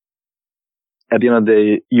at the end of the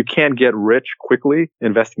day, you can't get rich quickly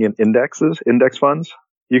investing in index funds.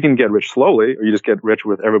 You can get rich slowly, or you just get rich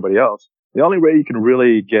with everybody else. The only way you can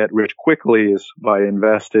really get rich quickly is by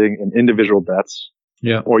investing in individual bets.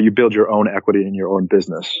 Yeah. Or you build your own equity in your own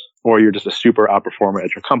business, or you're just a super outperformer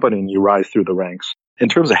at your company and you rise through the ranks. In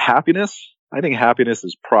terms of happiness, I think happiness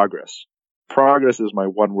is progress. Progress is my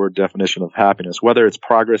one-word definition of happiness, whether it's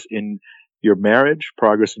progress in your marriage,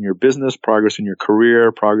 progress in your business, progress in your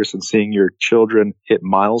career, progress in seeing your children hit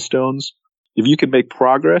milestones. If you can make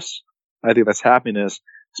progress, I think that's happiness,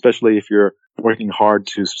 especially if you're working hard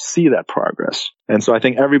to see that progress. And so I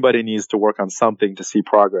think everybody needs to work on something to see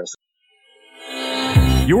progress.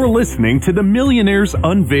 You're listening to the Millionaires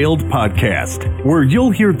Unveiled podcast, where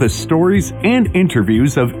you'll hear the stories and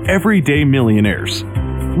interviews of everyday millionaires.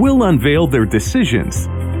 We'll unveil their decisions,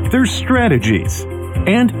 their strategies,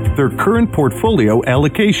 and their current portfolio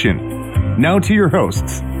allocation. Now to your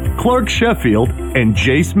hosts, Clark Sheffield and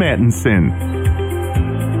Jace Mattinson.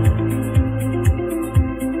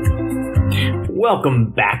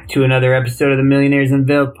 Welcome back to another episode of the Millionaires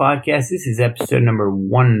Unveiled podcast. This is episode number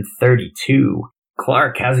 132.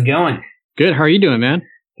 Clark, how's it going? Good. How are you doing, man?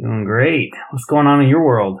 Doing great. What's going on in your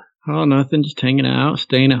world? Oh, nothing. Just hanging out,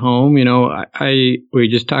 staying at home. You know, we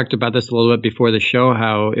just talked about this a little bit before the show,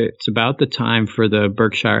 how it's about the time for the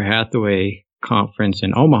Berkshire Hathaway conference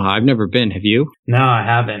in Omaha. I've never been. Have you? No, I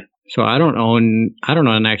haven't. So I don't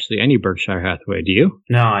own actually any Berkshire Hathaway. Do you?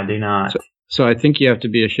 No, I do not. So I think you have to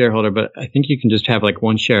be a shareholder, but I think you can just have like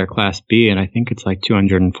one share of Class B, and I think it's like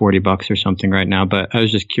 $240 or something right now. But I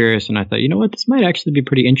was just curious, and I thought, you know what, this might actually be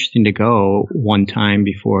pretty interesting to go one time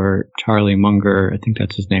before Charlie Munger, I think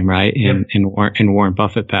that's his name, right? And Warren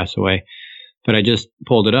Buffett passed away. But I just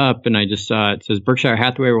pulled it up, and I just saw it says Berkshire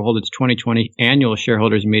Hathaway will hold its 2020 annual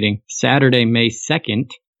shareholders meeting Saturday, May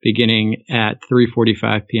 2nd, beginning at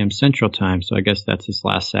 3:45 p.m. Central Time. So I guess that's this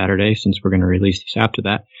last Saturday, since we're going to release this after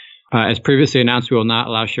that. As previously announced, we will not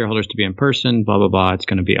allow shareholders to be in person, blah, blah, blah. It's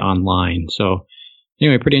going to be online. So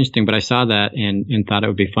anyway, pretty interesting. But I saw that and thought it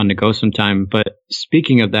would be fun to go sometime. But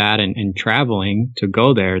speaking of that and traveling to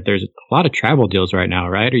go there, there's a lot of travel deals right now,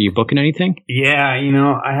 right? Are you booking anything? Yeah, you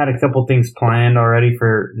know, I had a couple things planned already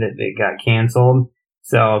for that got canceled.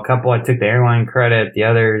 So a couple, I took the airline credit. The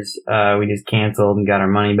others, we just canceled and got our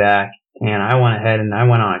money back. And I went ahead and I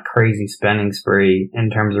went on a crazy spending spree in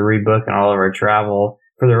terms of rebooking all of our travel.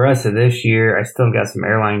 For the rest of this year, I still got some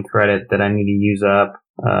airline credit that I need to use up,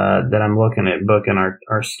 that I'm looking at booking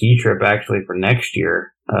our ski trip actually for next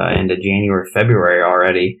year, into January, February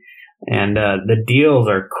already. And, the deals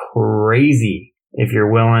are crazy if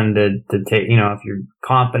you're willing to take, you know, if you're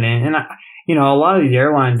confident. And, you know, a lot of these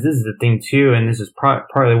airlines, this is the thing too, and this is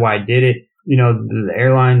partly why I did it. You know, the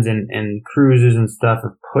airlines and cruises and stuff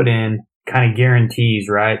have put in kind of guarantees,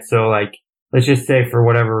 right? So like, let's just say for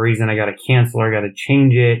whatever reason I got to cancel or I got to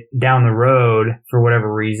change it down the road for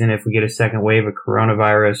whatever reason. If we get a second wave of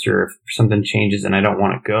coronavirus or if something changes and I don't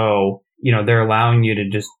want to go, you know, they're allowing you to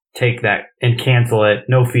just take that and cancel it,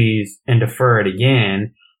 no fees, and defer it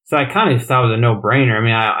again. So I kind of thought it was a no-brainer. I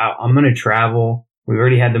mean, I'm going to travel. We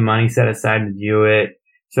already had the money set aside to do it.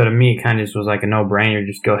 So to me, it kind of just was like a no-brainer.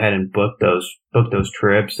 Just go ahead and book those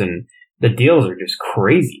trips. And the deals are just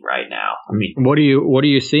crazy right now. I mean, what are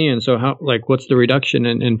you seeing? So how, like, what's the reduction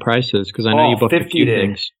in prices? Because I know you booked a few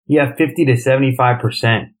things. Yeah, 50 to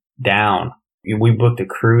 75% down. We booked a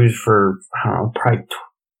cruise for, I don't know, probably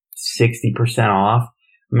 60% off.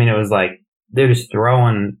 I mean, it was like they're just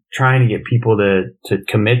trying to get people to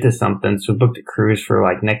commit to something. So we booked a cruise for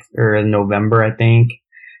like November, I think.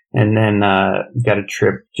 And then got a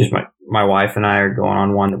trip. Just my wife and I are going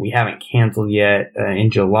on one that we haven't canceled yet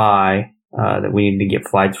in July. That we need to get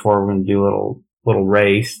flights for. We're going to do a little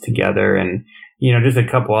race together, and you know, just a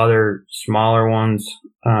couple other smaller ones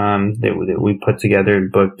that we put together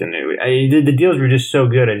and booked. And the deals were just so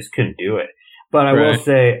good, I just couldn't do it. But I will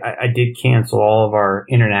say I did cancel all of our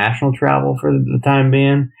international travel for the time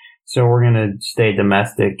being. So we're going to stay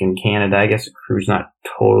domestic in Canada. I guess a cruise not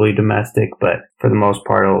totally domestic, but for the most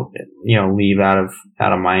part, it'll, you know, leave out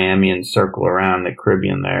of Miami and circle around the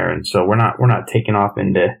Caribbean there. And so we're not taking off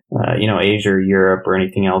into, you know, Asia or Europe or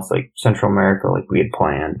anything else like Central America like we had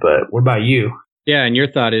planned. But what about you? Yeah, and your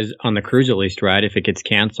thought is on the cruise at least, right? If it gets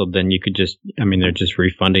canceled, then you could just, I mean, they're just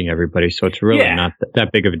refunding everybody. So it's really not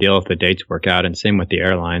that big of a deal if the dates work out, and same with the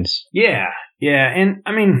airlines. Yeah. And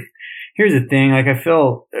I mean, here's the thing, like I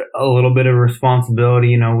feel a little bit of responsibility.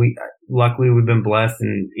 You know, luckily we've been blessed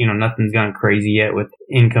and, you know, nothing's gone crazy yet with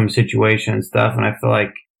income situation and stuff. And I feel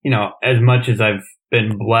like, you know, as much as I've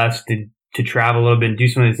been blessed to travel a little bit and do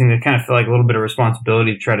some of these things, I kind of feel like a little bit of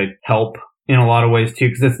responsibility to try to help in a lot of ways too,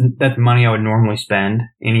 because that's money I would normally spend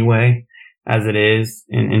anyway, as it is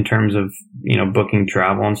in terms of, booking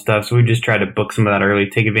travel and stuff. So we just try to book some of that early,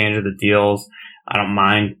 take advantage of the deals. I don't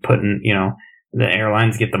mind putting, the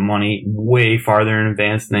airlines get the money way farther in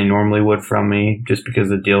advance than they normally would from me just because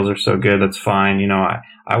the deals are so good. That's fine.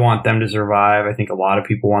 I want them to survive. I think a lot of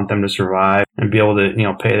people want them to survive and be able to,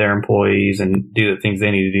 pay their employees and do the things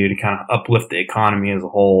they need to do to kind of uplift the economy as a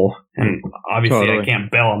whole. And obviously I can't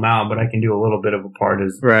bail them out, but I can do a little bit of a part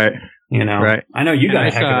as, right. Right. I know you got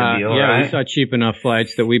a heck of a deal, yeah, right? We saw cheap enough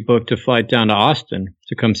flights that we booked a flight down to Austin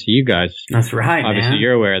to come see you guys. That's right, Obviously, man.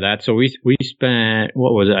 you're aware of that. So we spent,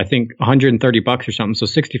 what was it? I think $130 or something. So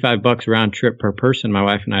 $65 round trip per person, my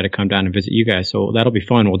wife and I, to come down and visit you guys. So that'll be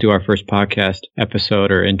fun. We'll do our first podcast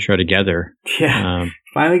episode or intro together. Yeah.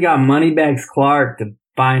 Finally got Moneybags Clark to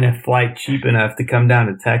buying a flight cheap enough to come down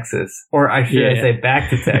to Texas. Or I should say back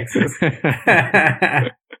to Texas.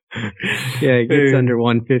 Yeah, it gets under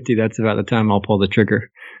 150. That's about the time I'll pull the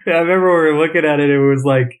trigger. Yeah, I remember we were looking at it. It was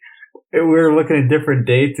like we were looking at different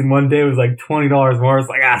dates, and one day it was like $20 more. It's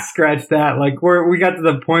like scratch that. Like we got to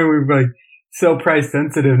the point where we were like so price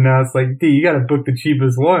sensitive now. It's like, dude, you got to book the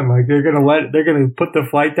cheapest one. Like they're gonna put the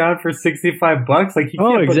flight down for $65. Like you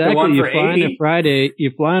can't book the one for $80.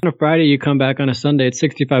 You fly on a Friday, you come back on a Sunday. It's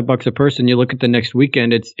 $65 a person. You look at the next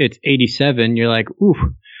weekend, it's $87. You're like, ooh,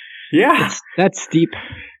 yeah, that's steep.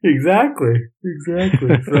 Exactly.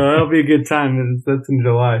 So that'll be a good time. That's in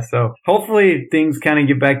July. So hopefully things kind of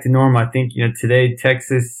get back to normal. I think, today,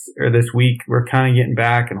 Texas, or this week, we're kind of getting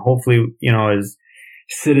back, and hopefully, as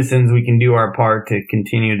citizens, we can do our part to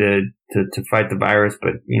continue to fight the virus,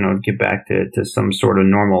 but, get back to some sort of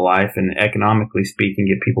normal life, and economically speaking,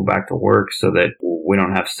 get people back to work so that we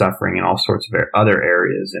don't have suffering in all sorts of other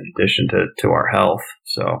areas in addition to our health.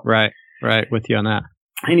 So Right. With you on that.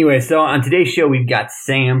 Anyway, so on today's show, we've got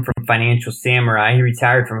Sam from Financial Samurai. He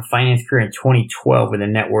retired from a finance career in 2012 with a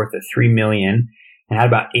net worth of $3 million and had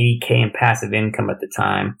about $80K in passive income at the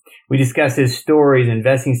time. We discussed his stories,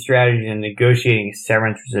 investing strategies, and negotiating a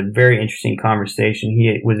severance. It was a very interesting conversation.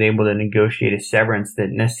 He was able to negotiate a severance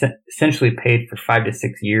that essentially paid for 5 to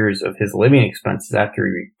 6 years of his living expenses after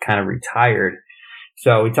he kind of retired.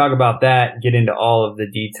 So we talk about that, get into all of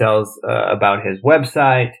the details about his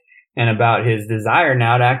website, and about his desire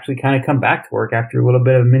now to actually kind of come back to work after a little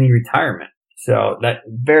bit of mini retirement. So that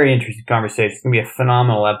very interesting conversation. It's going to be a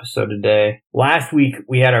phenomenal episode today. Last week,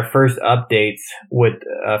 we had our first updates with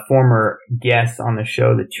former guests on the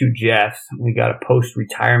show, the two Jeffs. We got a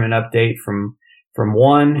post-retirement update from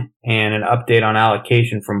one and an update on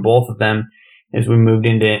allocation from both of them as we moved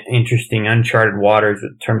into interesting uncharted waters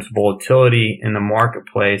in terms of volatility in the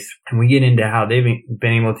marketplace. And we get into how they've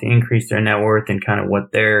been able to increase their net worth and kind of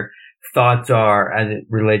what their thoughts are as it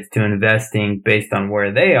relates to investing based on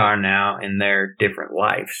where they are now in their different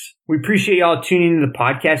lives. We appreciate y'all tuning into the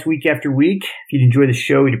podcast week after week. If you'd enjoy the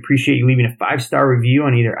show, we'd appreciate you leaving a 5-star review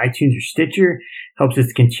on either iTunes or Stitcher. Helps us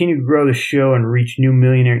to continue to grow the show and reach new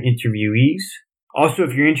millionaire interviewees. Also,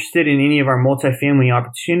 if you're interested in any of our multifamily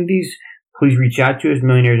opportunities, please reach out to us,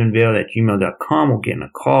 millionairesunveiled@gmail.com. We'll get in a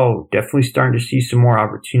call. We're definitely starting to see some more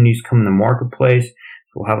opportunities come in the marketplace.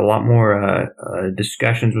 We'll have a lot more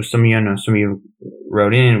discussions with some of you. I know some of you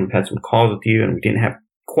wrote in. We've had some calls with you, and we didn't have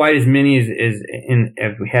quite as many as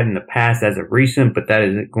we had in the past as of recent, but that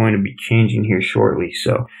is going to be changing here shortly.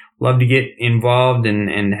 So love to get involved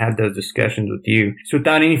and have those discussions with you. So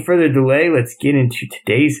without any further delay, let's get into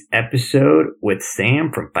today's episode with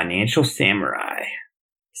Sam from Financial Samurai.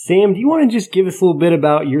 Sam, do you want to just give us a little bit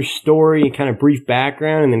about your story and kind of brief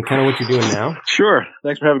background and then kind of what you're doing now? Sure.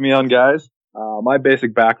 Thanks for having me on, guys. My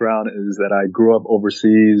basic background is that I grew up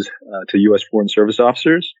overseas to U.S. Foreign Service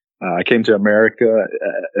officers. I came to America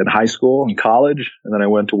in high school and college, and then I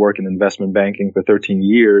went to work in investment banking for 13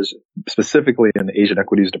 years, specifically in the Asian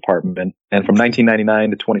equities department. And from 1999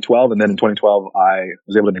 to 2012, and then in 2012, I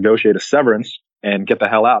was able to negotiate a severance and get the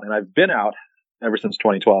hell out. And I've been out ever since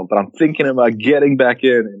 2012, but I'm thinking about getting back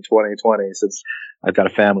in 2020 since I've got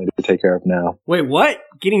a family to take care of now. Wait, what?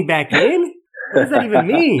 Getting back in? What does that even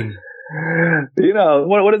mean?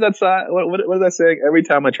 What is that sign? What is that saying? Every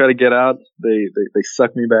time I try to get out, they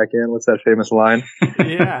suck me back in. What's that famous line?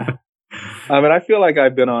 Yeah. I mean, I feel like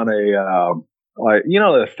I've been on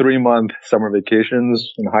the 3-month summer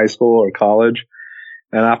vacations in high school or college,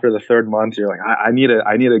 and after the third month, you're like, I need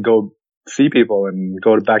to go see people and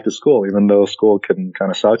go back to school, even though school can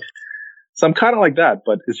kind of suck. So I'm kind of like that,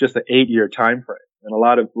 but it's just an 8-year time frame, and a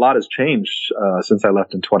lot has changed since I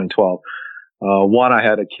left in 2012. One, I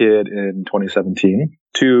had a kid in 2017.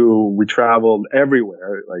 2, we traveled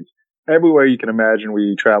everywhere, like everywhere you can imagine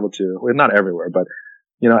we traveled to. Well, not everywhere, but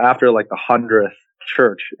after like the 100th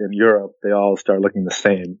church in Europe, they all start looking the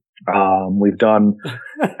same. We've done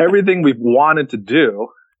everything we've wanted to do.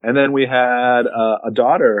 And then we had a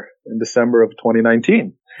daughter in December of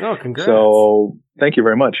 2019. Oh, congrats. So thank you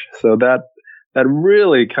very much. So that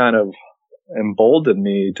really kind of emboldened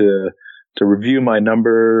me to review my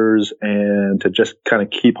numbers and to just kind of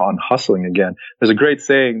keep on hustling again. There's a great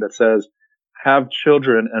saying that says, have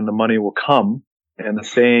children and the money will come. And the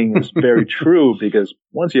saying is very true, because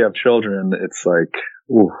once you have children, it's like,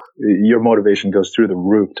 your motivation goes through the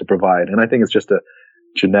roof to provide. And I think it's just a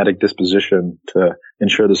genetic disposition to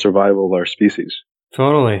ensure the survival of our species.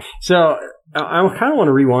 Totally. So I kind of want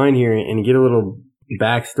to rewind here and get a little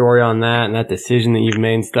backstory on that and that decision that you've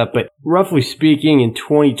made and stuff. But roughly speaking, in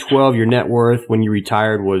 2012, your net worth when you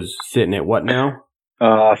retired was sitting at what now?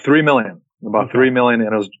 $3 million, about $3 million.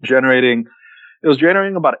 And it was generating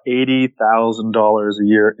about $80,000 a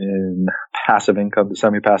year in passive income, the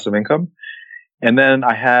semi-passive income. And then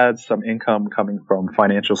I had some income coming from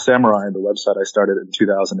Financial Samurai, the website I started in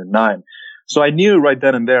 2009. So I knew right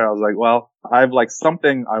then and there, I was like, well, I have like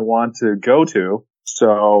something I want to go to.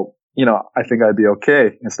 So, I think I'd be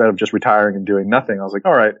okay. Instead of just retiring and doing nothing, I was like,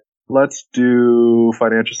 all right, let's do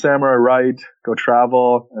Financial Samurai, right? Go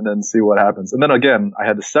travel and then see what happens. And then again, I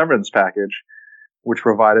had the severance package, which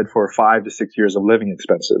provided for 5 to 6 years of living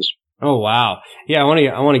expenses. Oh, wow. Yeah, I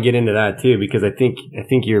want to get into that too, because I think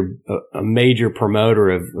you're a major promoter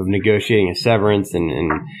of negotiating a severance,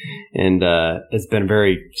 and it's been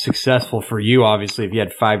very successful for you. Obviously, if you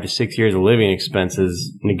had 5 to 6 years of living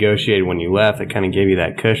expenses negotiated when you left, it kind of gave you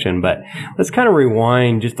that cushion. But let's kind of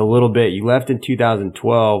rewind just a little bit. You left in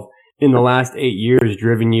 2012. In the last 8 years,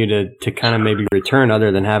 driven you to kind of maybe return,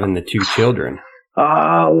 other than having the 2 children?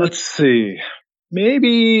 Let's see.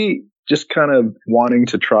 Maybe just kind of wanting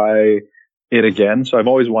to try it again. So I've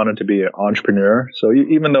always wanted to be an entrepreneur. So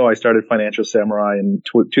even though I started Financial Samurai in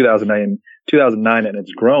 2009 and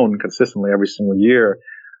it's grown consistently every single year,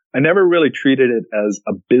 I never really treated it as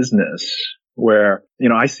a business where,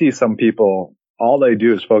 I see some people, all they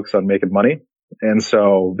do is focus on making money. And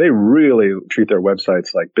so they really treat their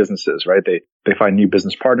websites like businesses, right? They find new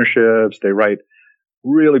business partnerships. They write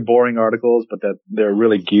really boring articles, but that they're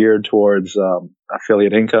really geared towards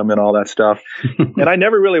affiliate income and all that stuff. And I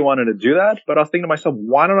never really wanted to do that, but I was thinking to myself,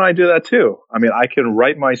 why don't I do that too? I mean, I can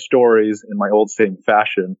write my stories in my old saying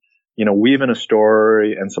fashion, weave in a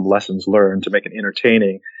story and some lessons learned to make it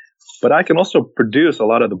entertaining. But I can also produce a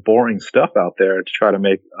lot of the boring stuff out there to try to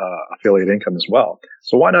make affiliate income as well.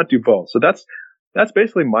 So why not do both? So that's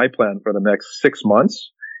basically my plan for the next 6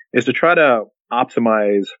 months, is to try to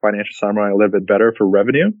optimize Financial Samurai a little bit better for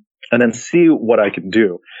revenue, and then see what I can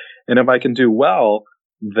do. And if I can do well,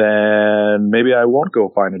 then maybe I won't go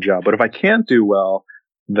find a job. But if I can't do well,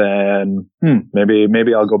 then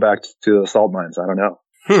maybe I'll go back to the salt mines. I don't know.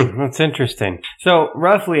 That's interesting. So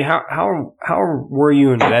roughly, how were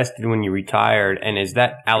you invested when you retired, and is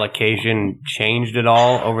that allocation changed at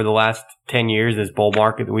all over the last 10 years, this bull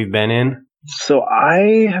market that we've been in? So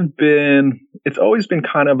it's always been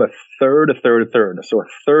kind of a third. So a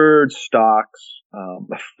third stocks,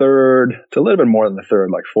 a third to a little bit more than a third,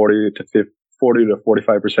 like 40 to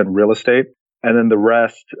 45% real estate. And then the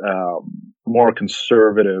rest, more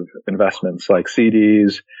conservative investments like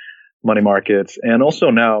CDs, money markets, and also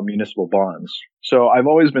now municipal bonds. So I've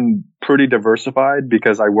always been pretty diversified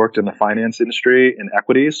because I worked in the finance industry in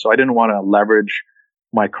equities. So I didn't want to leverage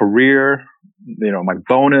my career, my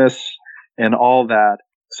bonus, and all that.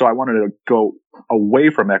 So I wanted to go away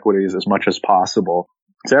from equities as much as possible.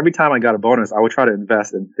 So every time I got a bonus, I would try to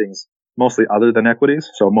invest in things mostly other than equities,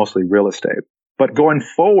 so mostly real estate. But going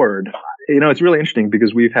forward, it's really interesting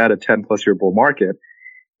because we've had a 10 plus year bull market,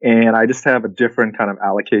 and I just have a different kind of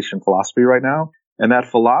allocation philosophy right now. And that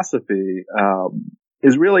philosophy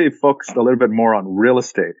is really focused a little bit more on real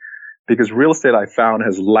estate, because real estate I found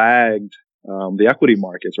has lagged the equity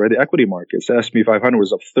markets, right? The equity markets, the S&P 500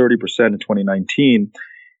 was up 30% in 2019.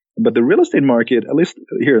 But the real estate market, at least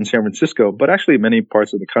here in San Francisco, but actually many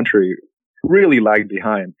parts of the country, really lagged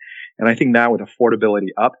behind. And I think now with affordability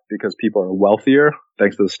up, because people are wealthier,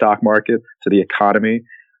 thanks to the stock market, to the economy,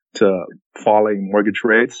 to falling mortgage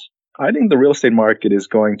rates, I think the real estate market is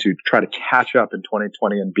going to try to catch up in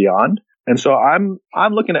 2020 and beyond. And so I'm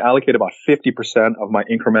looking to allocate about 50% of my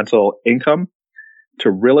incremental income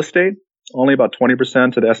to real estate, only about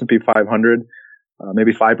 20% to the S&P 500,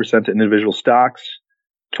 maybe 5% to individual stocks,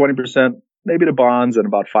 20% maybe to bonds, and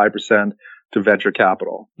about 5% to venture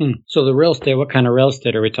capital. So the real estate, what kind of real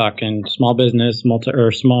estate are we talking? Small business,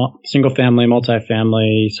 small single family,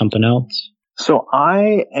 multifamily, something else? So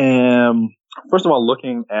I am, first of all,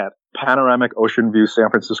 looking at panoramic ocean view San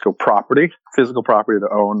Francisco property, physical property to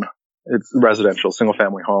own. It's residential, single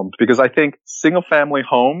family homes, because I think single family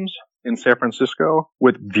homes in San Francisco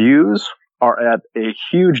with views are at a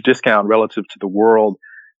huge discount relative to the world.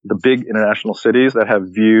 The big international cities that have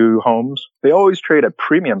view homes, they always trade at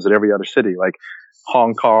premiums at every other city, like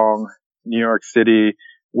Hong Kong, New York City,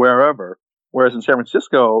 wherever. Whereas in San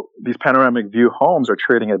Francisco, these panoramic view homes are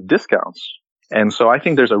trading at discounts. And so I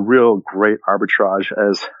think there's a real great arbitrage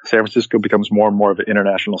as San Francisco becomes more and more of an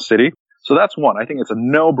international city. So that's one. I think it's a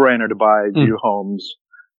no-brainer to buy view homes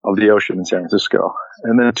of the ocean in San Francisco.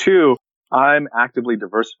 And then two, I'm actively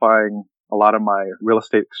diversifying a lot of my real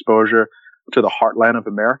estate exposure to the heartland of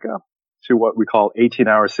America, to what we call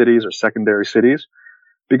 18-hour cities or secondary cities,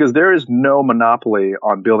 because there is no monopoly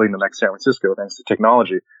on building the next San Francisco thanks to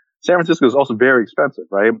technology. San Francisco is also very expensive,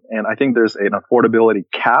 right? And I think there's an affordability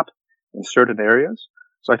cap in certain areas.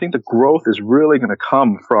 So I think the growth is really going to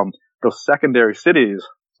come from those secondary cities,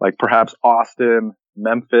 like perhaps Austin,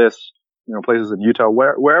 Memphis, places in Utah,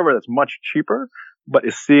 wherever that's much cheaper, but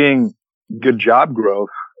is seeing good job growth.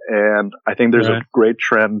 And I think there's a great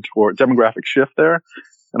trend toward demographic shift there.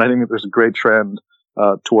 And I think there's a great trend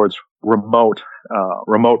towards remote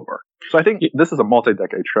work. So I think this is a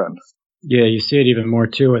multi-decade trend. Yeah, you see it even more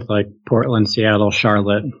too with like Portland, Seattle,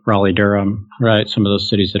 Charlotte, Raleigh, Durham, right? Some of those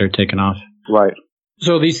cities that are taking off. Right.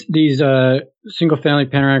 So these single-family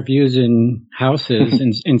panoramic views in houses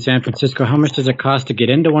in San Francisco, how much does it cost to get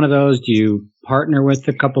into one of those? Do you partner with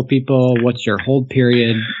a couple people? What's your hold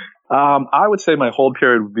period? I would say my hold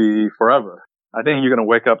period would be forever. I think you're going to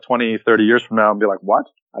wake up 20, 30 years from now and be like, what?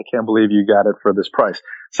 I can't believe you got it for this price.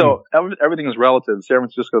 So everything is relative. San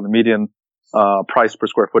Francisco, the median price per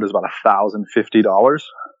square foot is about $1,050.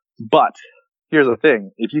 But here's the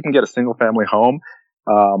thing. If you can get a single-family home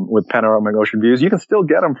with panoramic ocean views, you can still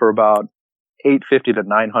get them for about $850 to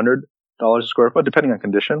 $900 a square foot, depending on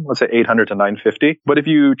condition. Let's say $800 to $950. But if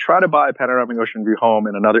you try to buy a panoramic ocean view home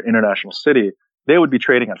in another international city, they would be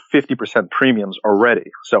trading at 50% premiums already.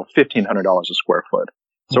 So $1,500 a square foot.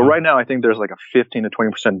 So right now, I think there's like a 15 to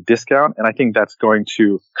 20% discount. And I think that's going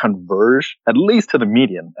to converge at least to the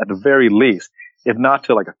median, at the very least, if not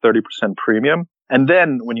to like a 30% premium. And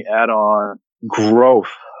then when you add on growth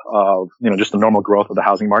of, just the normal growth of the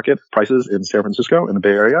housing market prices in San Francisco, in the Bay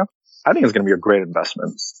Area, I think it's going to be a great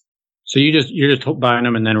investment. So you're just buying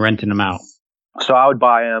them and then renting them out? So I would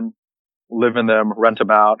buy them, live in them, rent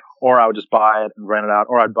them out, or I would just buy it and rent it out,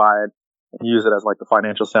 or I'd buy it and use it as like the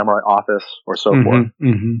Financial Samurai office or so forth.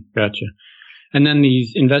 Gotcha. And then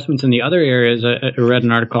these investments in the other areas, I read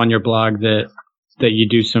an article on your blog that you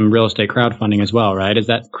do some real estate crowdfunding as well, right? Is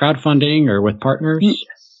that crowdfunding or with partners?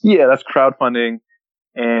 Yeah, that's crowdfunding.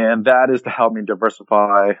 And that is to help me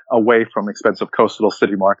diversify away from expensive coastal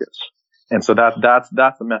city markets. And so that's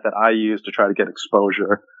the method I use to try to get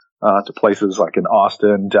exposure to places like in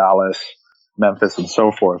Austin, Dallas, Memphis, and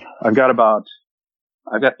so forth. I've got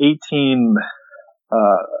 18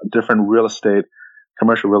 different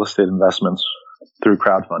commercial real estate investments through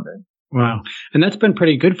crowdfunding. Wow. And that's been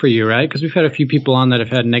pretty good for you, right? Because we've had a few people on that have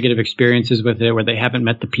had negative experiences with it where they haven't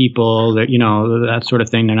met the people, that, that sort of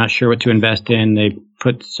thing. They're not sure what to invest in. They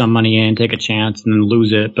put some money in, take a chance, and then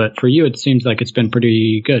lose it. But for you, it seems like it's been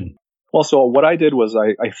pretty good. Well, so what I did was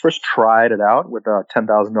I first tried it out with a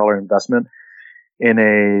 $10,000 investment in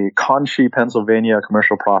a Conchie, Pennsylvania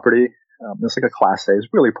commercial property. It's like a Class A. It's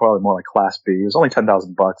really probably more like Class B. It was only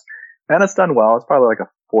 $10,000, and it's done well. It's probably like a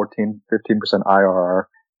 14-15% IRR.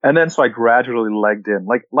 And then so I gradually legged in,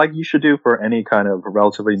 like you should do for any kind of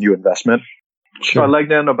relatively new investment. Sure. So I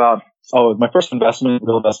legged in my first real investment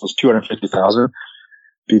was $250,000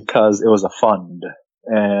 because it was a fund.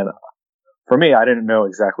 And for me, I didn't know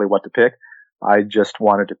exactly what to pick. I just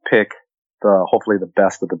wanted to pick hopefully the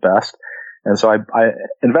best of the best. And so I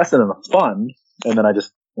invested in a fund, and then I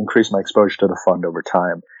just increased my exposure to the fund over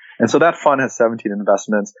time. And so that fund has 17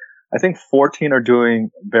 investments. I think 14 are doing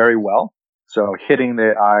very well. So hitting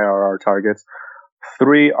the IRR targets.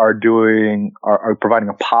 3 are providing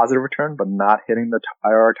a positive return, but not hitting the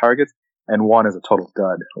IRR targets. And 1 is a total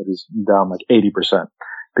dud, which is down like 80%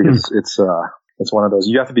 because it's one of those.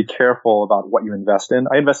 You have to be careful about what you invest in.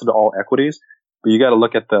 I invested in all equities, but you got to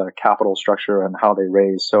look at the capital structure and how they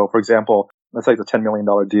raise. So for example, let's say it's a $10 million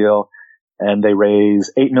deal and they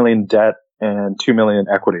raise $8 million debt and $2 million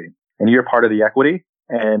equity. And you're part of the equity.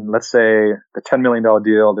 And let's say the $10 million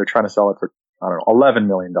deal, they're trying to sell it for, $11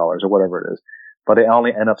 million or whatever it is, but they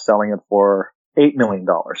only end up selling it for $8 million,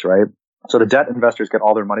 right? So the debt investors get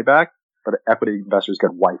all their money back, but the equity investors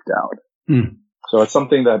get wiped out. So it's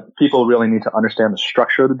something that people really need to understand the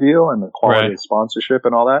structure of the deal and the quality of sponsorship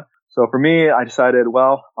and all that. So for me, I decided,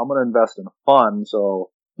 well, I'm going to invest in a fund. So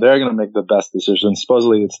they're going to make the best decisions.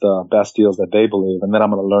 Supposedly it's the best deals that they believe. And then I'm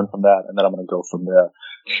going to learn from that. And then I'm going to go from there.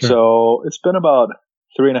 Sure. So it's been about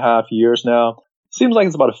 3.5 years now. Seems like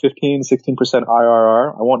it's about a 15, 16%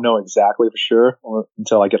 IRR. I won't know exactly for sure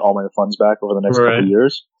until I get all my funds back over the next couple of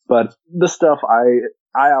years. But this stuff, I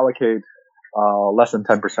allocate less than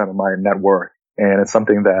 10% of my net worth. And it's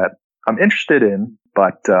something that I'm interested in,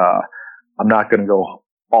 but I'm not going to go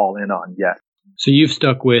all in on yet. So you've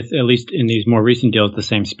stuck with, at least in these more recent deals, the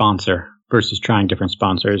same sponsor versus trying different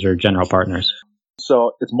sponsors or general partners.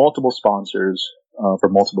 So it's multiple sponsors for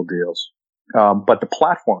multiple deals. But the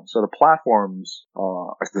platforms are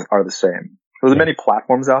the same. So there's many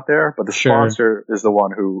platforms out there, but the sponsor is the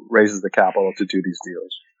one who raises the capital to do these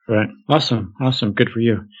deals. Right. Awesome. Good for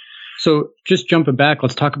you. So just jumping back,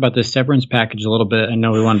 let's talk about this severance package a little bit. I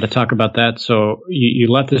know we wanted to talk about that. So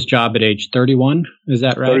you left this job at age 31, is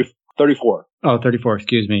that right? 34. Oh, 34,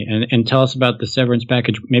 excuse me. And tell us about the severance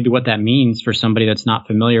package, maybe what that means for somebody that's not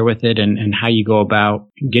familiar with it and how you go about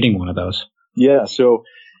getting one of those. Yeah, so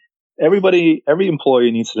every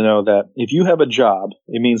employee needs to know that if you have a job,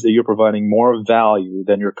 it means that you're providing more value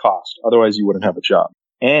than your cost. Otherwise, you wouldn't have a job.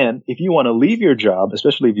 And if you want to leave your job,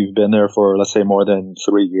 especially if you've been there for, let's say, more than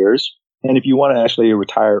 3 years, and if you want to actually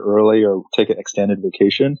retire early or take an extended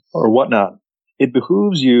vacation or whatnot, it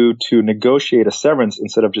behooves you to negotiate a severance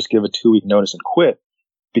instead of just give a 2-week notice and quit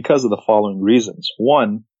because of the following reasons.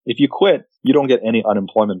 One, if you quit, you don't get any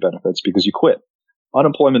unemployment benefits because you quit.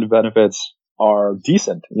 Unemployment benefits are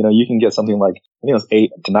decent. You can get something like, it's $800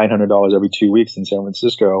 to $900 every 2 weeks in San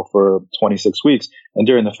Francisco for 26 weeks. And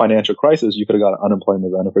during the financial crisis, you could have got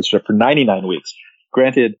unemployment benefits for 99 weeks.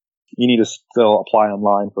 Granted, you need to still apply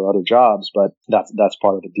online for other jobs, but that's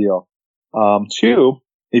part of the deal. Two,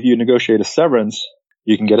 if you negotiate a severance,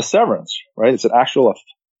 you can get a severance, right? It's a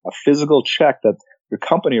physical check that your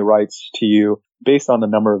company writes to you based on the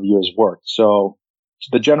number of years worked. So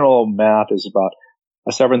the general math is about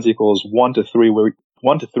a severance equals 1 to 3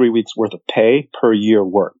 weeks worth of pay per year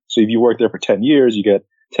worked. So if you work there for 10 years, you get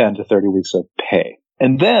 10 to 30 weeks of pay.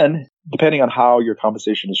 And then, depending on how your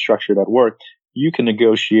compensation is structured at work, you can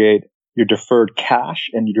negotiate your deferred cash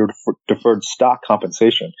and your deferred stock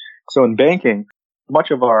compensation. So in banking, I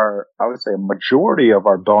would say a majority of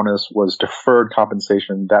our bonus was deferred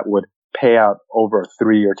compensation that would pay out over a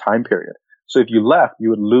 3-year time period. So if you left, you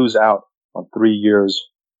would lose out on 3 years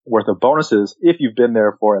worth of bonuses if you've been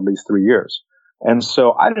there for at least 3 years. And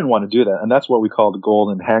so I didn't want to do that. And that's what we call the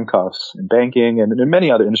golden handcuffs in banking and in many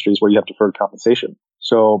other industries where you have deferred compensation.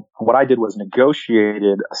 So what I did was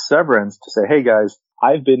negotiated a severance to say, hey guys,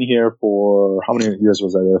 I've been here for, how many years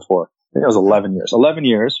was I there for? I think it was 11 years. 11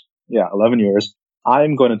 years. Yeah, 11 years.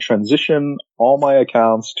 I'm going to transition all my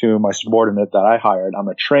accounts to my subordinate that I hired. I'm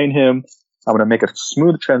going to train him. I'm going to make a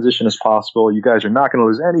smooth transition as possible. You guys are not going to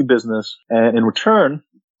lose any business. And in return,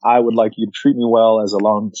 I would like you to treat me well as a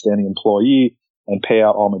long-standing employee and pay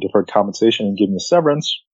out all my deferred compensation and give me a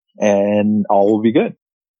severance, and all will be good.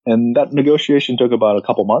 And that negotiation took about a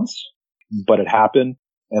couple months, but it happened,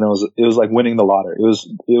 and it was like winning the lottery.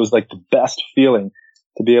 It was like the best feeling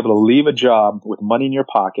to be able to leave a job with money in your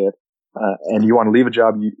pocket, and you want to leave a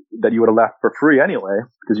job that you would have left for free anyway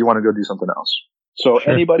because you want to go do something else. So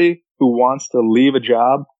sure. Anybody who wants to leave a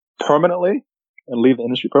job permanently and leave the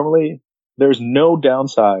industry permanently, there's no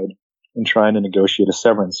downside in trying to negotiate a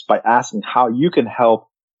severance by asking how you can help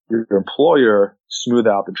your employer smooth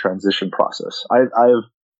out the transition process. I've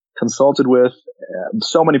consulted with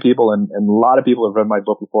so many people, and a lot of people have read my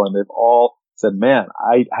book before, and they've all said, man,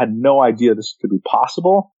 I had no idea this could be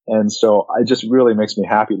possible. And so it just really makes me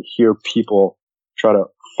happy to hear people try to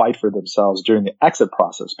fight for themselves during the exit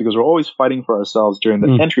process, because we're always fighting for ourselves during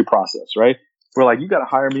the entry process, right? We're like, you got to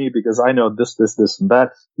hire me because I know this, and that.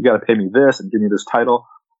 You got to pay me this and give me this title.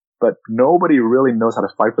 But nobody really knows how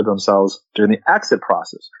to fight for themselves during the exit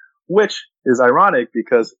process, which is ironic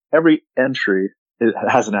because every entry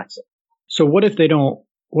has an exit. So what if they don't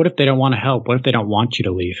want to help? What if they don't want you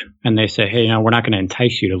to leave? And they say, hey, we're not going to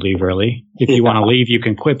entice you to leave early. If you want to leave, you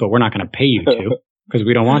can quit, but we're not going to pay you to because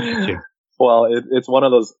we don't want you to. Well, it's one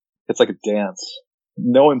of those, it's like a dance.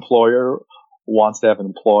 No employer wants to have an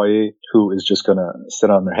employee who is just going to sit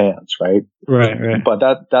on their hands, right? Right. But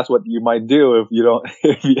that's what you might do if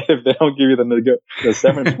they don't give you the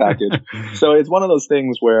severance package. So it's one of those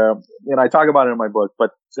things where, I talk about it in my book,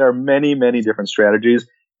 but there are many, many different strategies,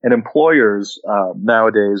 and employers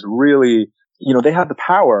nowadays really, they have the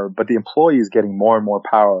power, but the employee is getting more and more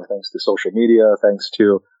power thanks to social media, thanks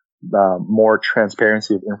to more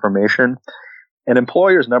transparency of information. And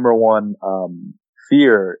employers' number one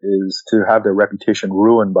fear is to have their reputation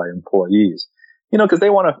ruined by employees. Because they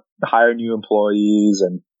want to hire new employees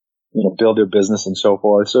and build their business and so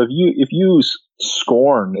forth. So if you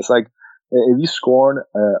scorn, it's like if you scorn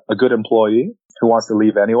a good employee who wants to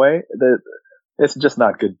leave anyway, it's just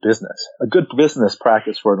not good business. A good business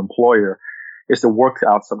practice for an employer is to work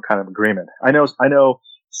out some kind of agreement. I know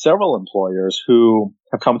several employers who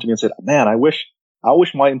have come to me and said, "Man, I wish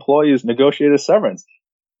my employees negotiated severance,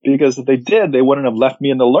 because if they did, they wouldn't have left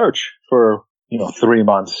me in the lurch for 3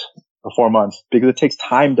 months or 4 months, because it takes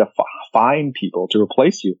time to find people to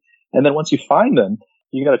replace you, and then once you find them,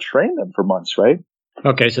 you got to train them for months, right?"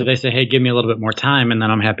 Okay, so they say, "Hey, give me a little bit more time, and then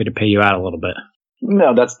I'm happy to pay you out a little bit."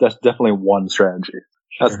 No, that's definitely one strategy.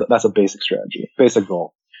 Sure. That's a basic strategy, basic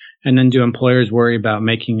goal. And then do employers worry about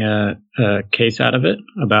making a case out of it,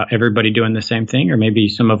 about everybody doing the same thing, or maybe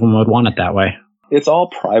some of them would want it that way? It's all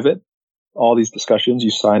private. All these discussions,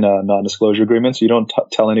 you sign a non-disclosure agreement, so you don't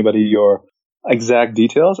tell anybody your exact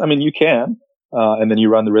details. I mean, you can, and then you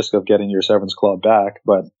run the risk of getting your severance clause back.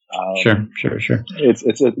 But Sure.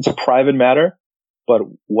 It's a private matter. But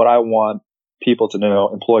what I want people to know,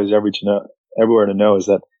 employees everywhere to know, is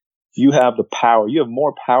that you have the power. You have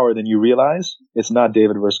more power than you realize. It's not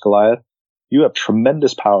David versus Goliath. You have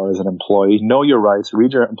tremendous power as an employee. Know your rights.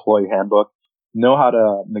 Read your employee handbook. Know how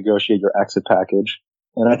to negotiate your exit package.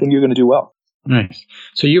 And I think you're going to do well. Nice.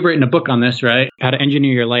 So you've written a book on this, right? How to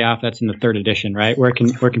Engineer Your Layoff. That's in the 3rd edition, right? Where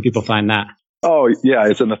can people find that? Oh, yeah.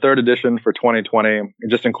 It's in the 3rd edition for 2020. It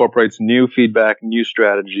just incorporates new feedback, new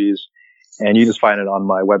strategies. And you just find it on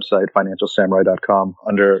my website, financialsamurai.com,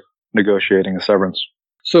 under negotiating a severance.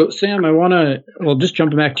 So, Sam, I want to, just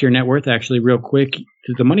jumping back to your net worth actually real quick.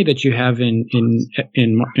 The money that you have in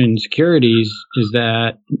securities, is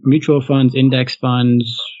that mutual funds, index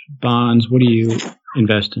funds, bonds? What do you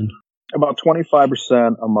invest in? About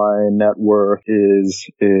 25% of my net worth is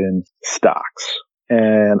in stocks.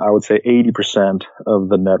 And I would say 80% of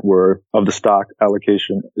the net worth of the stock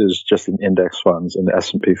allocation is just in index funds in the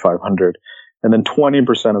S&P 500. And then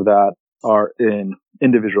 20% of that are in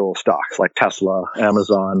individual stocks like Tesla,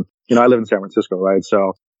 Amazon. I live in San Francisco, right?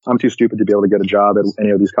 So I'm too stupid to be able to get a job at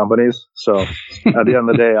any of these companies. So at the end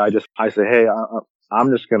of the day, I say, hey, I'm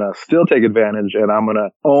just going to still take advantage, and I'm going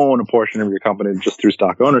to own a portion of your company just through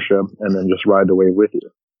stock ownership, and then just ride the wave with you.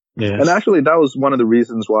 Yes. And actually, that was one of the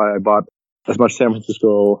reasons why I bought as much San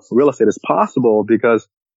Francisco real estate as possible, because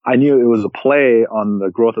I knew it was a play on the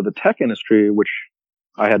growth of the tech industry, which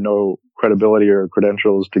I had no credibility or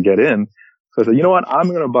credentials to get in. So I said, you know what? I'm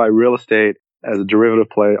going to buy real estate as a derivative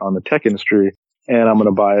play on the tech industry, and I'm going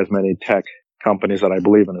to buy as many tech companies that I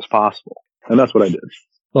believe in as possible. And that's what I did.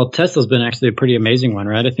 Well, Tesla's been actually a pretty amazing one,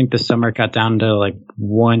 right? I think this summer it got down to like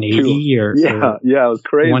 180 or it was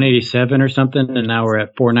crazy. 187 or something, and now we're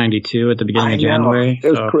at 492 at the beginning of January. It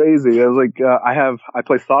was crazy. It was like I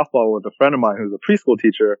play softball with a friend of mine who's a preschool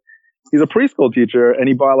teacher. He's a preschool teacher, and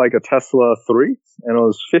he bought like a Tesla 3, and it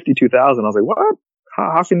was $52,000. I was like, what?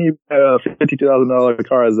 How can you buy a $52,000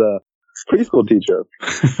 car as a preschool teacher?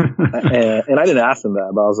 and I didn't ask him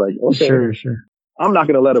that, but I was like, okay, sure. I'm not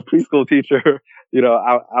going to let a preschool teacher,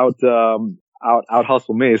 out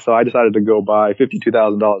hustle me. So I decided to go buy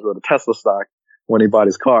 $52,000 worth of Tesla stock when he bought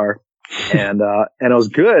his car, and it was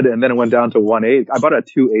good. And then it went down to 180. I bought it at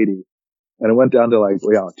 280, and it went down to like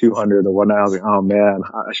 200 or 190. I was like, oh man,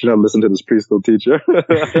 I should have listened to this preschool teacher.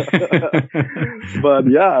 But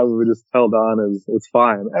yeah, we just held on. It's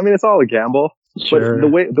fine. I mean, it's all a gamble. Sure.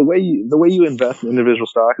 But the way you invest in individual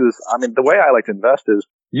stocks is, the way I like to invest is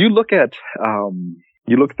you look at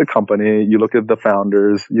the company, you look at the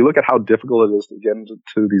founders, you look at how difficult it is to get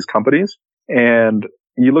into these companies, and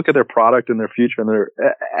you look at their product and their future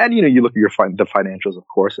and you look at the financials, of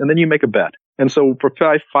course, and then you make a bet. And so for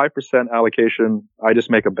 5% allocation, I just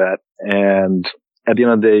make a bet. And at the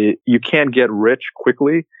end of the day, you can't get rich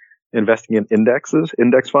quickly investing in index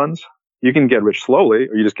funds. You can get rich slowly,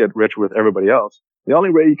 or you just get rich with everybody else. The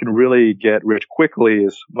only way you can really get rich quickly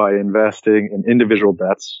is by investing in individual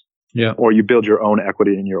bets. Yeah. Or you build your own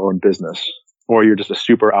equity in your own business, or you're just a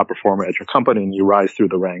super outperformer at your company and you rise through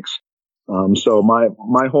the ranks. So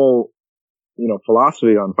my whole,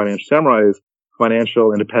 philosophy on Financial Samurai is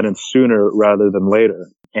financial independence sooner rather than later.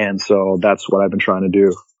 And so that's what I've been trying to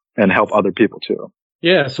do and help other people too.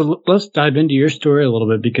 Yeah, so let's dive into your story a little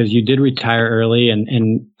bit, because you did retire early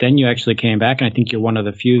and then you actually came back. And I think you're one of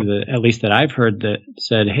the few that, at least that I've heard, that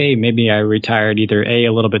said, hey, maybe I retired either A,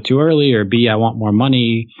 a little bit too early, or B, I want more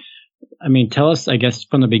money. I mean, tell us, I guess,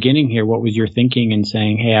 from the beginning here, what was your thinking in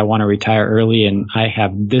saying, hey, I want to retire early and I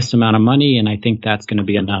have this amount of money and I think that's going to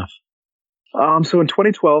be enough? So in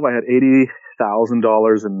 2012, I had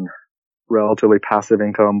 $80,000 in relatively passive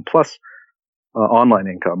income plus online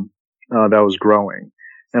income that was growing.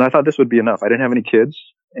 And I thought this would be enough. I didn't have any kids,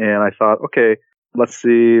 and I thought, okay, let's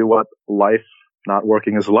see what life not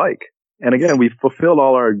working is like. And again, we fulfilled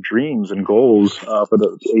all our dreams and goals for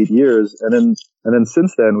those 8 years, and then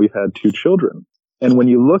since then we've had 2 children. And when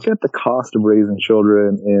you look at the cost of raising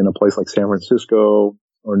children in a place like San Francisco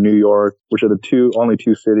or New York, which are the only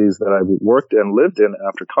two cities that I've worked and lived in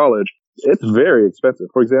after college, it's very expensive.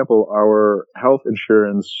 For example, our health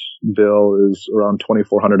insurance bill is around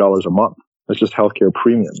 $2,400 a month. That's just healthcare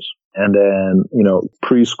premiums. And then,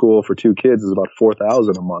 preschool for 2 kids is about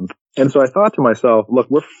 $4,000 a month. And so I thought to myself, look,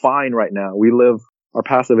 we're fine right now. Our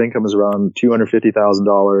passive income is around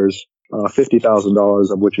 $250,000,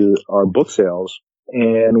 $50,000 of which is our book sales.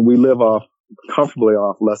 And we live comfortably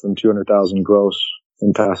off less than $200,000 gross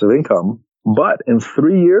in passive income. But in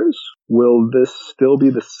 3 years, will this still be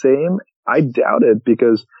the same? I doubt it,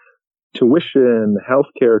 because tuition,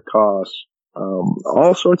 healthcare costs,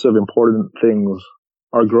 all sorts of important things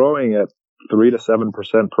are growing at 3 to 7%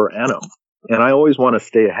 per annum. And I always want to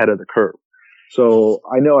stay ahead of the curve. So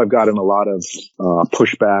I know I've gotten a lot of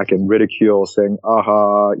pushback and ridicule saying,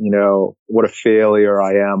 what a failure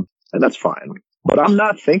I am. And that's fine. But I'm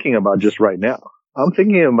not thinking about just right now. I'm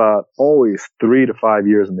thinking about always 3 to 5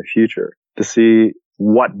 years in the future to see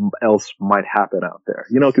what else might happen out there,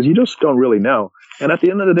 because you just don't really know. And at the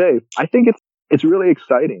end of the day, I think it's really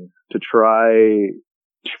exciting to try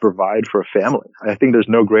to provide for a family. I think there's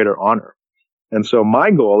no greater honor. And so my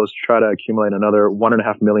goal is to try to accumulate another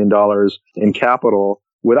 $1.5 million in capital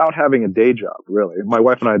without having a day job, really. My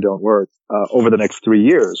wife and I don't work over the next 3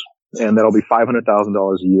 years. And that'll be $500,000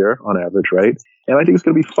 a year on average, right? And I think it's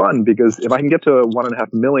going to be fun, because if I can get to $1.5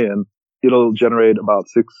 million, it'll generate about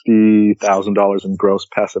 $60,000 in gross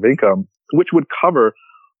passive income, which would cover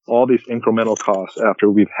all these incremental costs after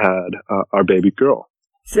we've had our baby girl.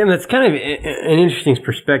 Sam, that's kind of an interesting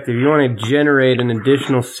perspective. You want to generate an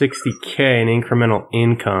additional $60K in incremental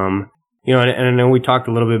income. And I know we talked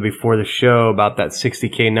a little bit before the show about that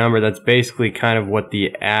 $60K number. That's basically kind of what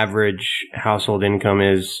the average household income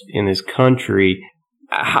is in this country.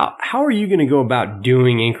 How are you going to go about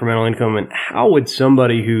doing incremental income, and how would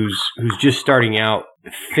somebody who's just starting out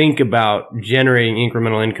think about generating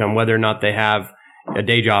incremental income, whether or not they have a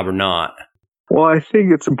day job or not? Well, I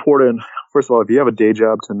think it's important, first of all, if you have a day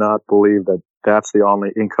job, to not believe that that's the only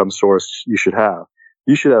income source you should have.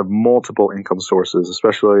 You should have multiple income sources,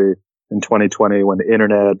 especially in 2020 when the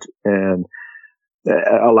internet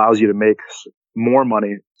allows you to make more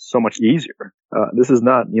money so much easier. This is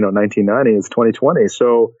not, 1990, it's 2020.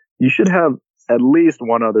 So you should have at least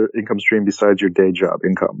one other income stream besides your day job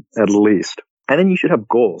income, at least. And then you should have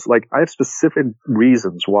goals. Like, I have specific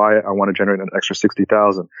reasons why I want to generate an extra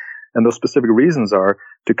 $60,000. And those specific reasons are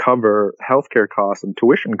to cover healthcare costs and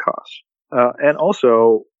tuition costs. And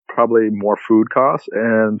also probably more food costs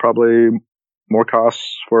and probably more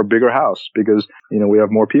costs for a bigger house, because, we have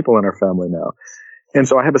more people in our family now. And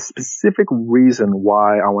so I have a specific reason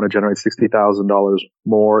why I want to generate $60,000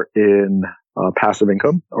 more in passive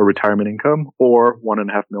income or retirement income, or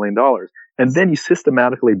 $1.5 million. And then you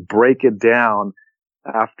systematically break it down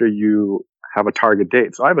after you have a target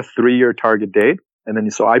date. So I have a 3-year target date. And then,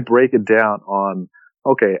 so I break it down on,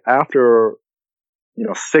 okay, after,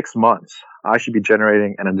 6 months, I should be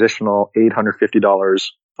generating an additional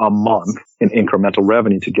 $850 a month in incremental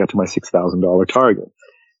revenue to get to my $6,000 target.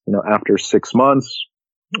 After 6 months,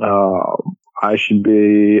 I should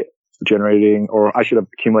be generating, or I should have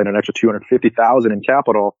accumulated an extra $250,000 in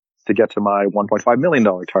capital to get to my $1.5 million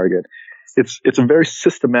target. It's a very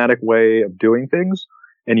systematic way of doing things,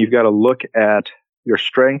 and you've got to look at your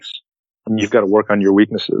strengths and you've got to work on your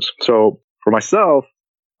weaknesses. So for myself,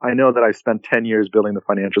 I know that I spent 10 years building the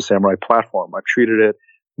Financial Samurai platform. I've treated it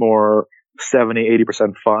more 70,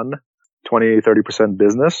 80% fun, 20, 30%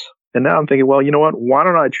 business. And now I'm thinking, well, you know what? Why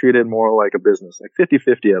don't I treat it more like a business, like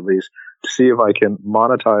 50-50 at least, to see if I can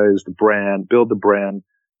monetize the brand, build the brand,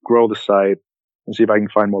 grow the site, and see if I can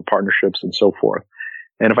find more partnerships and so forth.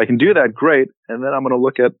 And if I can do that, great. And then I'm going to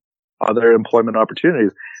look at other employment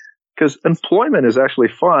opportunities. Because employment is actually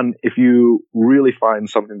fun if you really find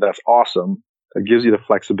something that's awesome, that gives you the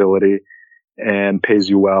flexibility and pays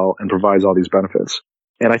you well and provides all these benefits.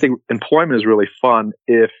 And I think employment is really fun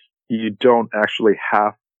if you don't actually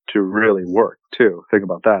have to really work too. Think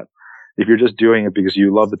about that. If you're just doing it because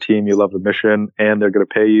you love the team, you love the mission, and they're going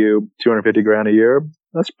to pay you $250,000 a year,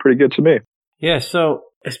 that's pretty good to me. Yeah. So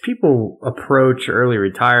as people approach early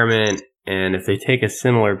retirement, and if they take a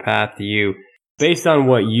similar path to you, based on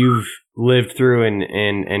what you've lived through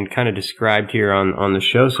and kind of described here on the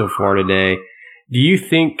show so far today, do you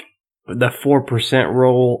think the 4%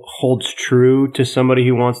 rule holds true to somebody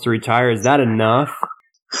who wants to retire? Is that enough?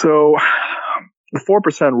 So the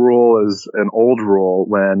 4% rule is an old rule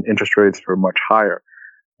when interest rates are much higher.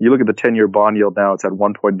 You look at the 10-year bond yield now, it's at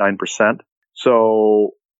 1.9%.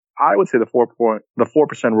 So I would say the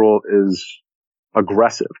 4% rule is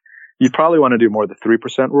aggressive. You probably want to do more the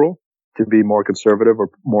 3% rule to be more conservative or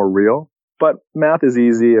more real. But math is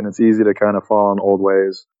easy, and it's easy to kind of fall in old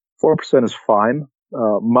ways. 4% is fine.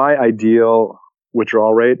 My ideal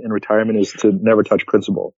withdrawal rate in retirement is to never touch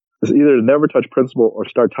principal. It's either to never touch principal or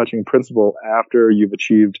start touching principal after you've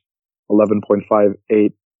achieved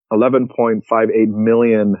 11.58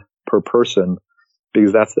 million per person,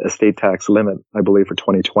 because that's the estate tax limit, I believe, for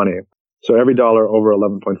 2020. So every dollar over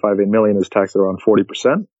 11.58 million is taxed at around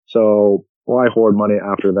 40%. So why hoard money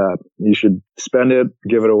after that? You should spend it,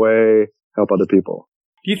 give it away, help other people.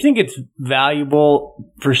 Do you think it's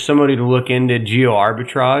valuable for somebody to look into geo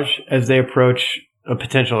arbitrage as they approach a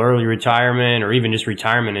potential early retirement or even just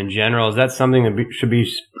retirement in general? Is that something that should be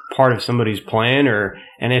part of somebody's plan,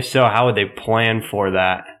 and if so, how would they plan for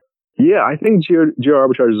that? Yeah, I think geo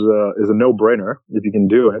arbitrage is a no-brainer if you can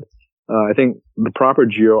do it. I think the proper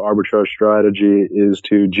geo arbitrage strategy is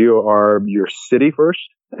to geo arb your city first,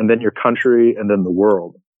 and then your country, and then the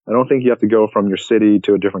world. I don't think you have to go from your city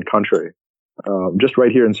to a different country. Just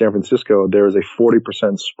right here in San Francisco, there is a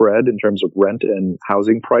 40% spread in terms of rent and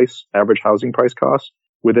housing price, average housing price costs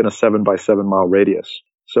within a 7 by 7 mile radius.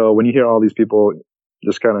 So when you hear all these people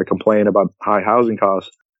just kind of complain about high housing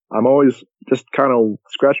costs, I'm always just kind of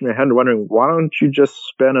scratching my head and wondering, why don't you just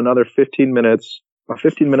spend another 15 minutes, a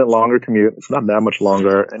 15-minute longer commute? It's not that much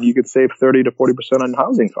longer, and you could save 30 to 40% on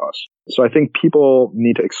housing costs. So I think people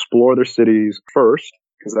need to explore their cities first,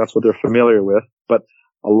 because that's what they're familiar with. But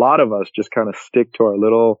a lot of us just kind of stick to our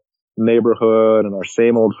little neighborhood and our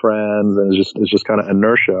same old friends, and it's just kind of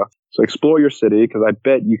inertia. So explore your city, because I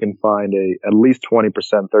bet you can find at least 20%,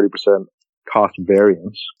 30% cost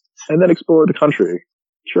variance. And then explore the country.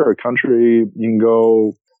 Sure, country, you can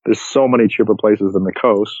go, there's so many cheaper places than the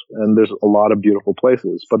coast, and there's a lot of beautiful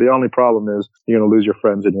places. But the only problem is you're going to lose your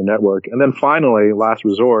friends and your network. And then finally, last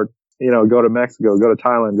resort, go to Mexico, go to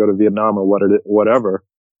Thailand, go to Vietnam, or whatever.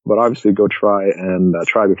 But obviously go try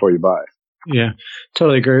before you buy. Yeah,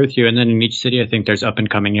 totally agree with you. And then in each city, I think there's up and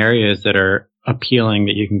coming areas that are appealing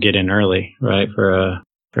that you can get in early, right? For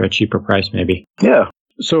a cheaper price, maybe. Yeah.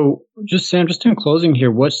 So Sam, just in closing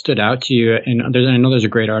here, what stood out to you? And I know there's a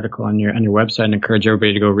great article on your website, and encourage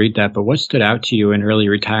everybody to go read that. But what stood out to you in early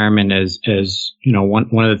retirement as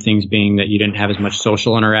one of the things being that you didn't have as much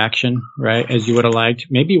social interaction, right, as you would have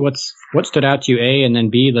liked? Maybe what stood out to you, A, and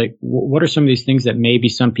then B, like what are some of these things that maybe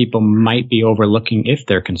some people might be overlooking if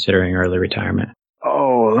they're considering early retirement?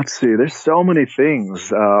 Oh, let's see. There's so many things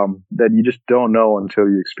that you just don't know until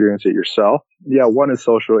you experience it yourself. Yeah, one is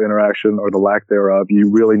social interaction or the lack thereof.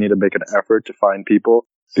 You really need to make an effort to find people,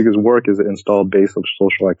 because work is an installed base of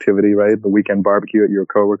social activity, right? The weekend barbecue at your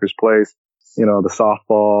coworker's place, the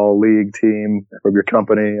softball league team of your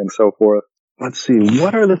company, and so forth. Let's see.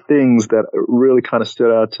 What are the things that really kind of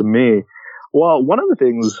stood out to me? Well, one of the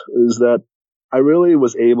things is that I really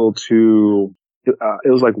was able to,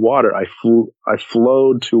 it was like water. I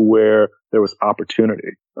flowed to where there was opportunity.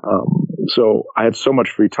 So I had so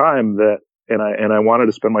much free time and I wanted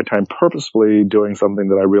to spend my time purposefully doing something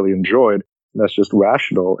that I really enjoyed. That's just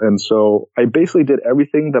rational. And so I basically did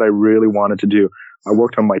everything that I really wanted to do. I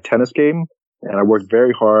worked on my tennis game, and I worked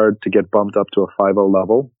very hard to get bumped up to a 5.0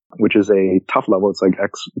 level, which is a tough level. It's like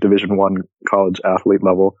Division I college athlete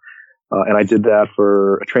level. And I did that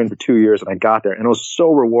I trained for 2 years, and I got there, and it was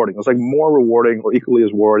so rewarding. It was like more rewarding or equally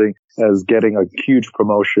as rewarding as getting a huge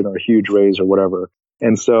promotion or a huge raise or whatever.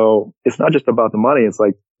 And so it's not just about the money. It's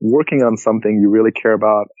like working on something you really care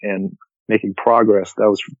about and making progress. That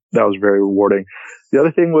was very rewarding. The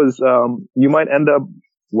other thing was, you might end up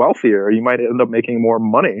wealthier. You might end up making more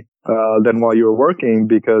money, than while you were working,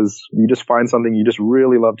 because you just find something you just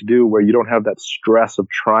really love to do where you don't have that stress of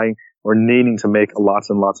trying or needing to make lots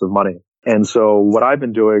and lots of money. And so what I've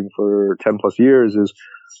been doing for 10 plus years is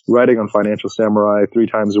writing on Financial Samurai 3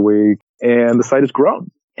 times a week, and the site has grown.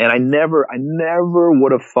 And I never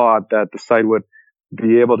would have thought that the site would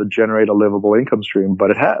be able to generate a livable income stream, but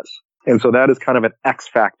it has. And so that is kind of an X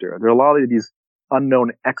factor. There are a lot of these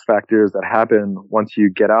unknown X factors that happen once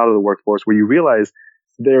you get out of the workforce, where you realize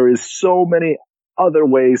there is so many other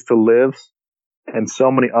ways to live and so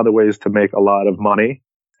many other ways to make a lot of money.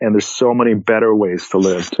 And there's so many better ways to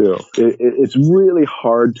live too. It's really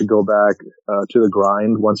hard to go back to the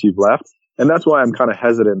grind once you've left. And that's why I'm kind of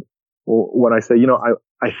hesitant when I say,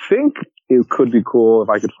 I think it could be cool if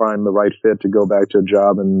I could find the right fit to go back to a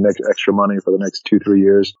job and make extra money for the next 2-3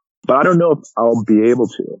 years. But I don't know if I'll be able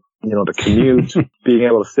to, the commute, being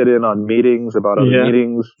able to sit in on meetings about other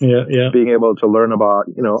meetings, being able to learn about,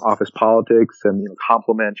 office politics and,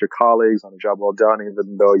 compliment your colleagues on a job well done,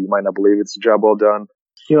 even though you might not believe it's a job well done.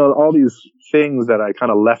 All these things that I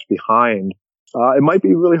kind of left behind, it might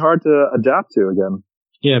be really hard to adapt to again.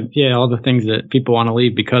 Yeah, all the things that people want to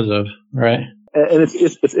leave because of, right? And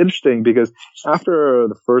it's interesting because after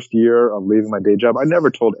the first year of leaving my day job, I never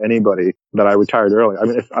told anybody that I retired early. I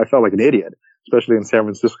mean, I felt like an idiot, especially in San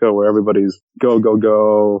Francisco where everybody's go,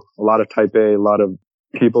 a lot of type A, a lot of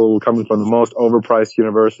people coming from the most overpriced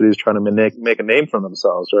universities trying to make a name for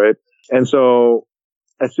themselves, right? And so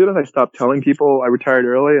as soon as I stopped telling people I retired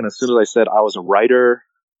early, and as soon as I said I was a writer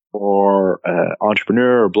or an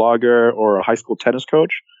entrepreneur or blogger or a high school tennis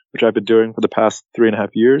coach, which I've been doing for the past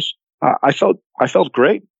 3.5 years, I felt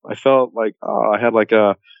great. I felt like I had like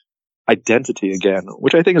a identity again,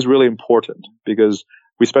 which I think is really important because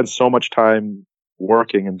we spend so much time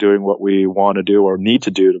working and doing what we want to do or need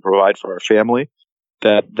to do to provide for our family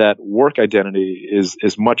that work identity is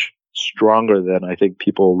much stronger than I think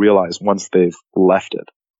people realize once they've left it.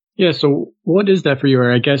 Yeah. So what is that for you?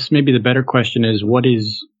 Or I guess maybe the better question is what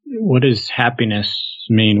is happiness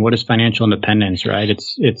mean? What is financial independence, right?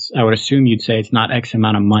 It's I would assume you'd say it's not X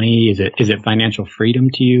amount of money. Is it financial freedom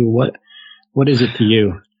to you? What is it to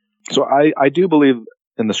you? So I do believe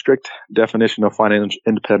in the strict definition of financial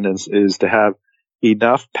independence is to have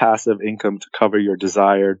enough passive income to cover your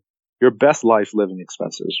best life living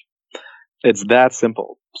expenses. It's that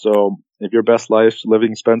simple. So if your best life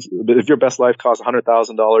costs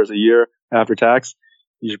 $100,000 a year after tax,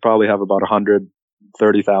 you should probably have about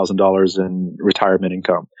 $130,000 in retirement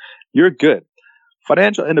income. You're good.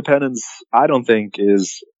 Financial independence, I don't think,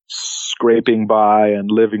 is scraping by and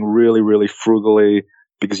living really, really frugally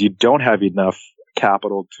because you don't have enough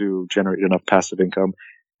capital to generate enough passive income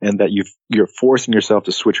and that you're forcing yourself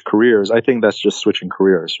to switch careers. I think that's just switching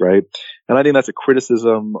careers, right? And I think that's a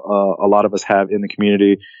criticism a lot of us get in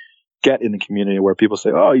the community where people say,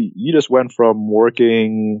 oh, you just went from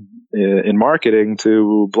working in marketing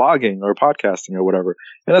to blogging or podcasting or whatever.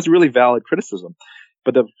 And that's really valid criticism.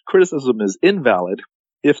 But the criticism is invalid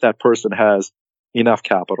if that person has enough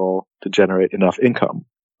capital to generate enough income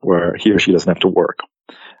where he or she doesn't have to work.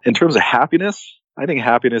 In terms of happiness, I think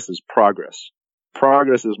happiness is progress.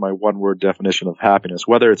 Progress is my one-word definition of happiness,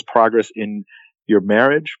 whether it's progress in your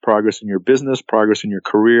marriage, progress in your business, progress in your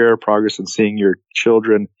career, progress in seeing your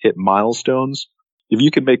children hit milestones. If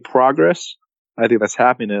you can make progress, I think that's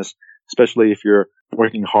happiness, especially if you're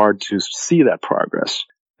working hard to see that progress.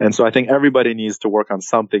 And so I think everybody needs to work on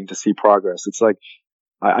something to see progress. It's like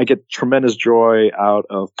I get tremendous joy out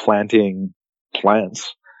of planting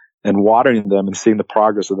plants and watering them and seeing the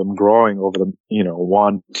progress of them growing over the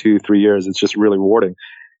 1, 2, 3 years. It's just really rewarding.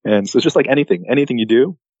 And so it's just like anything you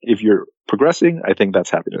do, if you're progressing, I think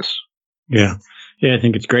that's happiness. Yeah. Yeah, I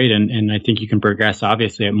think it's great. And I think you can progress,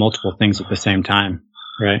 obviously, at multiple things at the same time,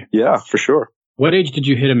 right? Yeah, for sure. What age did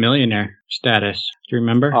you hit a millionaire status? Do you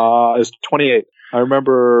remember? I was 28. I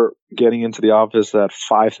remember getting into the office at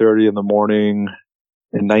 5:30 in the morning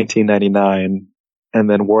in 1999 and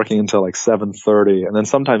then working until like 7:30 and then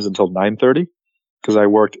sometimes until 9:30 because I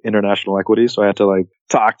worked international equity. So I had to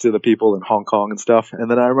talk to the people in Hong Kong and stuff.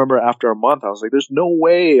 And then I remember after a month, I was like, there's no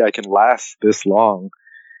way I can last this long.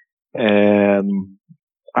 And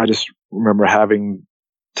I just remember having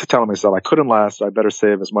to tell myself I couldn't last. So I better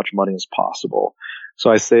save as much money as possible. So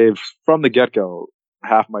I saved from the get-go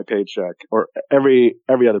half my paycheck or every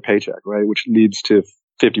other paycheck, right? Which leads to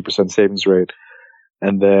 50% savings rate.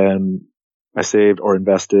 And then I saved or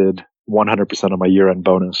invested 100% of my year-end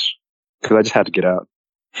bonus because I just had to get out.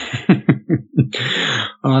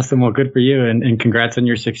 Awesome. Well, good for you. And congrats on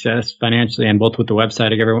your success financially and both with the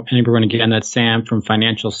website. Everyone, again, that's Sam from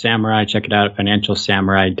Financial Samurai. Check it out at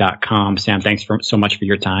financialsamurai.com. Sam, thanks so much for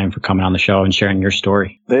your time, for coming on the show and sharing your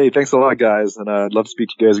story. Hey, thanks a lot, guys. And I'd love to speak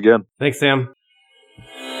to you guys again. Thanks, Sam.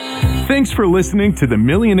 Thanks for listening to the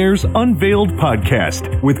Millionaires Unveiled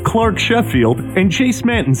podcast with Clark Sheffield and Chase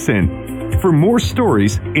Mantenson. For more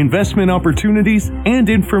stories, investment opportunities, and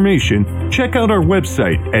information, check out our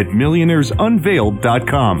website at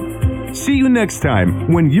millionairesunveiled.com. See you next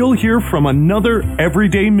time when you'll hear from another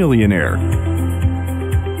everyday millionaire.